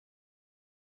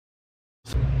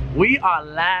We are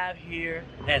live here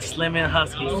at Slim and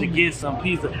Huskys to get some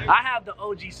pizza. I have the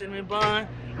OG cinnamon bun.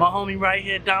 My homie right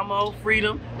here, Damo,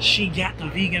 Freedom, she got the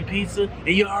vegan pizza. And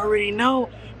you already know,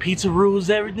 pizza rules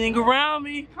everything around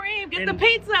me. Cream, get the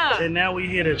pizza. And now we're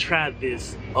here to try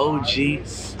this OG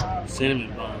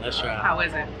cinnamon bun. Let's try it. How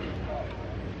is it?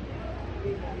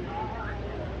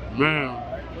 Man.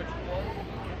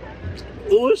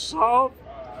 Oh, it's soft.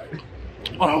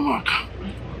 Oh my God.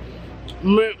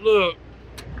 Man, look.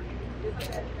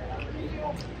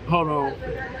 Hold on.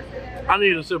 I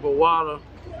need a sip of water.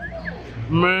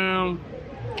 Man.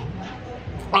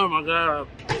 Oh my God.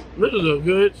 This is a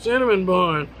good cinnamon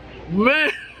bun.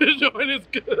 Man, this joint is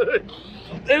good.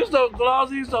 It's so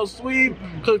glossy, so sweet,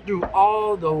 cooked through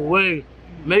all the way.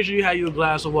 Make sure you have your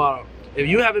glass of water. If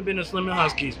you haven't been to Slim and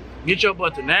Huskys, get your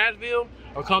butt to Nashville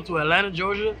or come to Atlanta,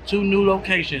 Georgia. 2 new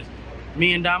locations.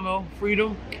 Me and Damo,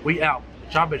 Freedom, we out.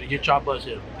 Y'all better get y'all butts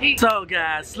here. So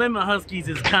guys, Slim and Huskys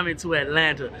is coming to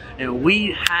Atlanta, and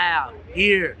we have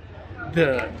here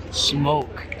the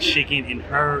Smokin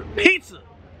Herb Pizza.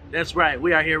 That's right,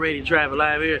 we are here ready to travel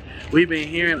live here. We've been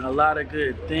hearing a lot of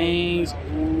good things.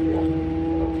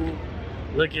 Ooh,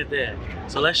 look at that.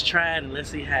 So let's try it and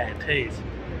let's see how it tastes.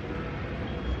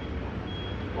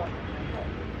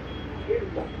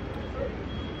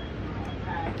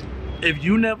 If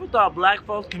you never thought black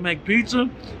folks can make pizza,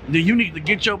 then you need to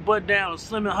get your butt down to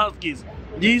Slim and Huskys.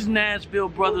 These Nashville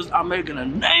brothers are making a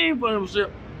name for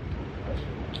themselves.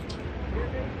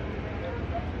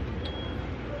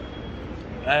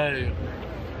 Hey.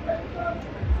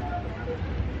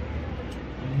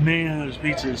 Man, this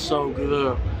pizza is so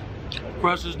good.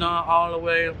 Crust is done all the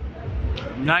way.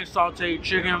 Nice sauteed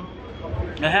chicken.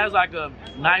 It has like a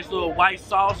nice little white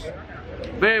sauce.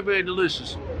 Very, very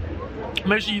delicious.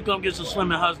 Make sure you come get some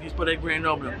Slim and Huskys for their grand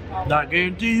opening. I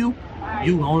guarantee you,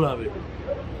 you gonna love it.